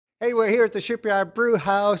Hey, we're here at the Shipyard Brew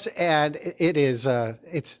House, and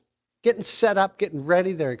it's getting set up, getting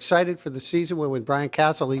ready. They're excited for the season. We're with Brian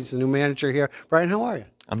Castle. He's the new manager here. Brian, how are you?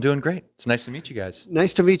 I'm doing great. It's nice to meet you guys.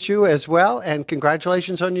 Nice to meet you as well, and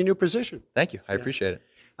congratulations on your new position. Thank you. I Yeah. appreciate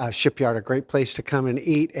it. Shipyard, a great place to come and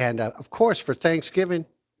eat, and of course, for Thanksgiving,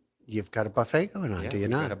 you've got a buffet going on, Yeah, do you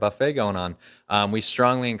we've got not? a buffet going on. We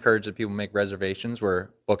strongly encourage that people make reservations. We're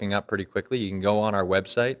booking up pretty quickly. You can go on our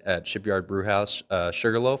website at Shipyard Brewhouse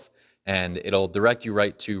Sugarloaf, and it'll direct you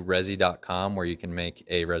right to resi.com where you can make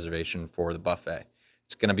a reservation for the buffet.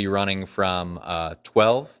 It's going to be running from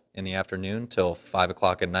 12 in the afternoon till 5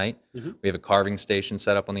 o'clock at night. Hmm. We have a carving station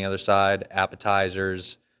set up on the other side,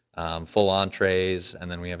 appetizers, full entrees, and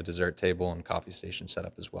then we have a dessert table and coffee station set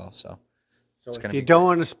up as well. So So it's going if to you be don't great.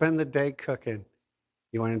 want to spend the day cooking,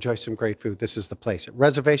 you want to enjoy some great food, this is the place.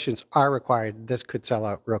 Reservations are required. This could sell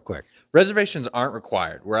out real quick. Reservations aren't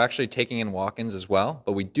required. We're actually taking in walk-ins as well,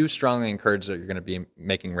 but we do strongly encourage that you're going to be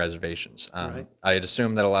making reservations. Right. I'd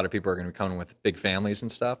assume that a lot of people are going to be coming with big families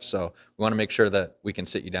and stuff, so we want to make sure that we can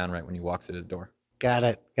sit you down right when you walk through the door. Got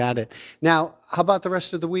it. Got it. Now, how about the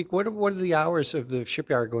rest of the week? What are the hours of the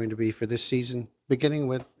shipyard going to be for this season, beginning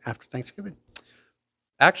with after Thanksgiving?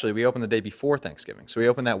 Actually, we open the day before Thanksgiving, so we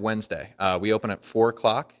open that Wednesday. We open at 4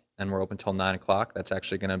 o'clock, and we're open till 9 o'clock. That's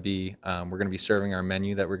actually going to be we're going to be serving our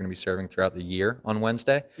menu that we're going to be serving throughout the year on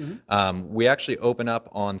Wednesday. Hmm. We actually open up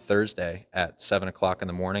on Thursday at 7 o'clock in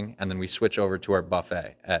the morning, and then we switch over to our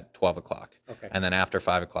buffet at 12 o'clock. Okay. And then after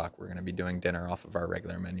 5 o'clock, we're going to be doing dinner off of our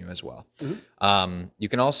regular menu as well. Hmm. You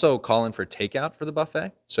can also call in for takeout for the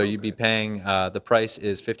buffet. So you'd be Okay. paying, the price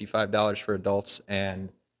is $55 for adults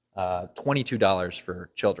and $22 for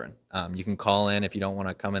children. You can call in if you don't want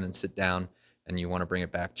to come in and sit down and you want to bring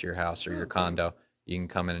it back to your house or your Okay. condo. You can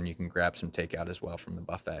come in and you can grab some takeout as well from the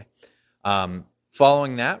buffet.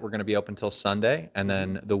 Following that, we're going to be open till Sunday, and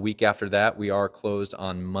then the week after that, we are closed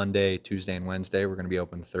on Monday, Tuesday, and Wednesday. We're going to be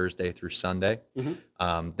open Thursday through Sunday.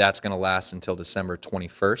 Hmm. That's going to last until December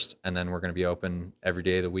 21st, and then we're going to be open every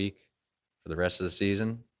day of the week for the rest of the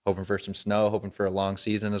season. Hoping for some snow, hoping for a long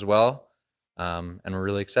season as well, and we're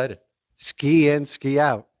really excited. Ski in, ski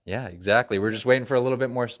out. Yeah, exactly. We're just waiting for a little bit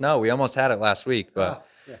more snow. We almost had it last week, but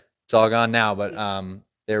Oh, yeah. it's all gone now. But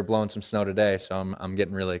they were blowing some snow today, so I'm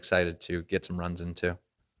getting really excited to get some runs into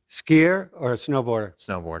Skier or a snowboarder?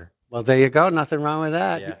 snowboarder. Well, there you go. Nothing wrong with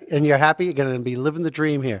that. Yeah. And you're happy. You're going to be living the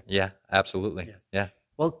dream here. Yeah, absolutely. Yeah. Yeah.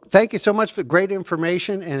 Well, thank you so much for great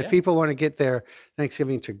information. And if Yeah. people want to get their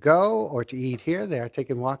Thanksgiving to go or to eat here, they are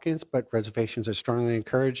taking walk-ins, but reservations are strongly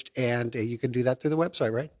encouraged. And you can do that through the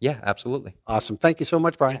website, right? Yeah, absolutely. Awesome. Thank you so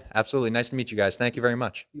much, Brian. Absolutely. Nice to meet you guys. Thank you very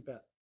much. You bet.